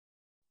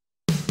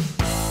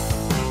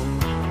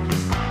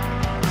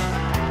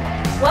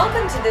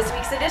welcome to this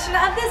week's edition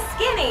of The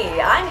Skinny.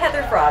 I'm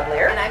Heather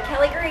Froglear. And I'm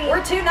Kelli Green.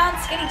 We're two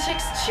non-skinny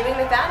chicks chewing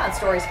the fat on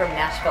stories from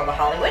Nashville to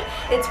Hollywood.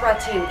 It's brought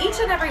to you each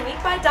and every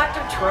week by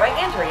Dr. Troy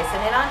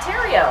Andreasen in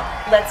Ontario.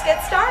 Let's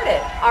get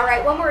started. All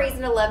right, one more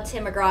reason to love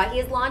Tim McGraw. He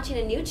is launching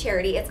a new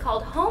charity. It's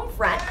called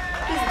Homefront.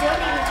 He's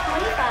donating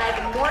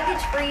 25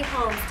 mortgage-free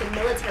homes to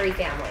military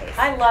families.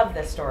 I love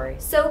this story.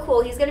 So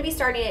cool. He's going to be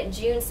starting it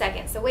June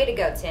 2nd. So way to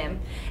go,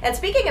 Tim. And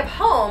speaking of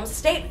homes,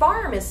 State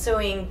Farm is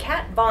suing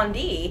Kat Von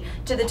D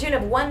to the tune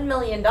of $1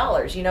 million.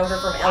 You know her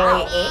from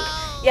LA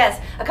Inc.?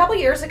 Yes, a couple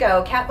years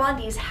ago, Kat Von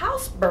D's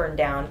house burned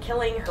down,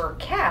 killing her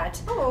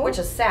cat, which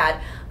is sad,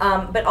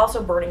 but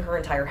also burning her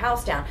entire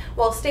house down.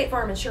 Well, State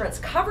Farm Insurance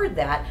covered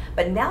that,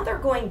 but now they're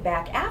going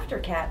back after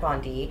Kat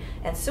Von D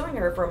and suing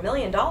her for $1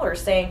 million,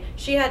 saying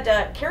she had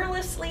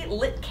carelessly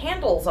lit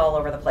candles all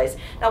over the place.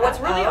 Now, what's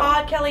really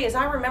odd, Kelly, is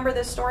I remember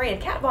this story, and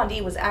Kat Von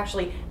D was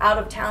actually out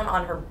of town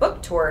on her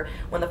book tour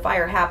when the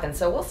fire happened,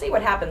 so we'll see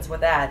what happens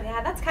with that.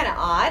 Yeah, that's kind of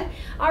odd.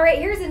 All right,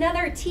 here's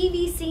another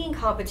TV singing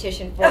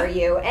competition for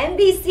you.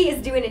 NBC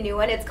is doing a new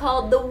one. It's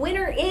called The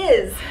Winner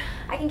Is.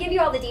 I can give you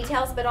all the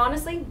details, but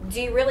honestly,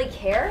 do you really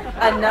care?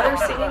 Another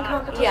singing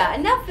competition? Yeah,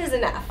 enough is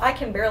enough. I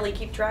can barely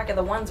keep track of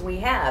the ones we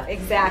have.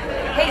 Exactly.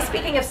 Hey,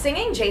 speaking of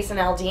singing, Jason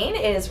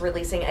Aldean is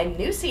releasing a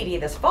new CD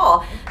this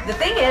fall. The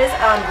thing is,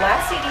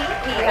 last CD,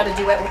 he had a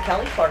duet with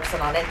Kelly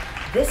Clarkson on it.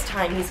 This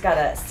time, he's got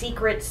a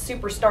secret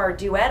superstar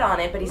duet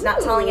on it, but he's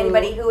not telling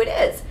anybody who it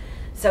is.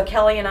 So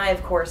Kelly and I,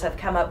 of course, have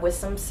come up with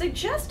some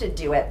suggested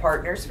duet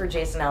partners for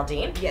Jason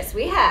Aldean. Yes,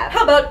 we have.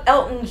 How about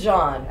Elton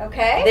John?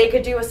 Okay. They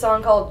could do a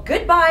song called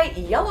Goodbye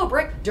Yellow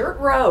Brick Dirt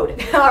Road.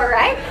 All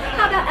right.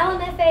 How about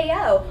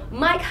LMFAO?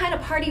 My Kind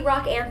of Party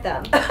Rock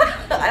Anthem.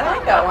 I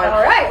like that one.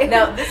 All right.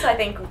 Now, this, I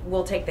think,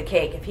 will take the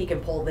cake if he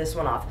can pull this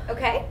one off.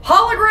 Okay.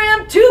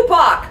 Hologram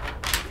Tupac.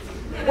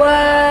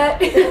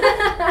 What?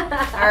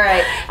 All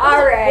right.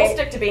 All right. We'll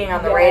stick to being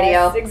on the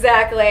radio.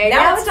 Exactly.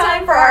 Now it's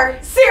time for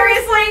our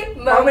Seriously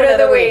Moment of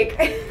the Week.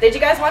 Did you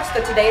guys watch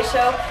the Today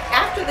Show?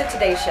 After the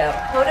Today Show,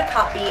 Hoda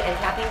Kotb and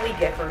Kathy Lee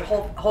Gifford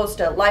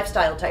host a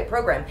lifestyle type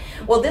program.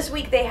 Well, this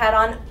week they had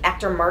on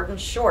actor Martin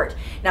Short.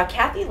 Now,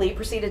 Kathy Lee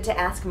proceeded to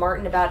ask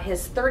Martin about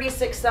his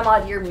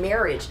 36-some-odd-year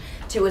marriage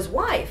to his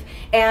wife.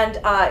 And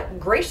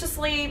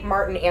graciously,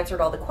 Martin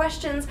answered all the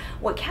questions.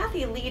 What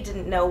Kathy Lee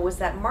didn't know was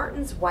that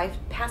Martin's wife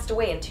passed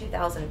away in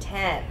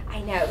 2010.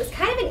 I know. It was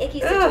kind of an icky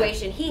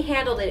situation. He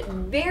handled it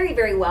very,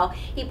 very well.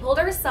 He pulled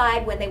her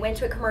aside when they went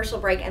to a commercial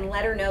break and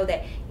let her know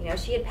that, you know,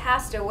 she had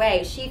passed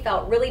away. She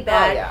felt really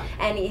bad.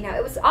 And, you know,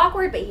 it was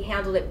awkward, but he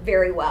handled it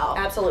very well.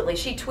 Absolutely.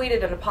 She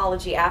tweeted an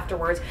apology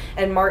afterwards,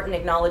 and Martin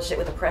acknowledged it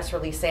with a press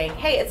release saying,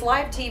 hey, it's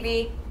live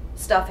TV.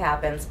 Stuff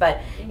happens,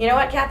 but you know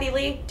what, Kathy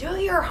Lee? Do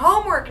your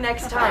homework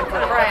next time, for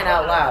crying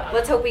out loud.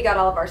 Let's hope we got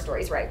all of our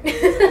stories right.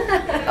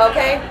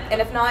 Okay, and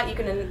if not, you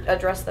can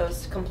address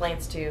those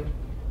complaints to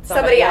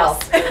somebody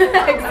else.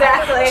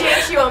 Exactly.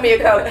 James, you owe me a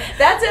Coke.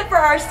 That's it for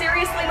our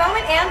Seriously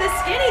Moment and the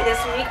Skinny this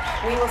week.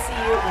 We will see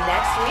you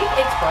next week.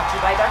 It's brought to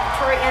you by Dr.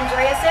 Troy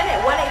Andreasen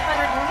at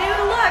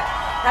 1-800-NEW-LOOK.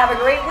 Have a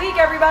great week,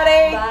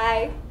 everybody.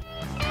 Bye.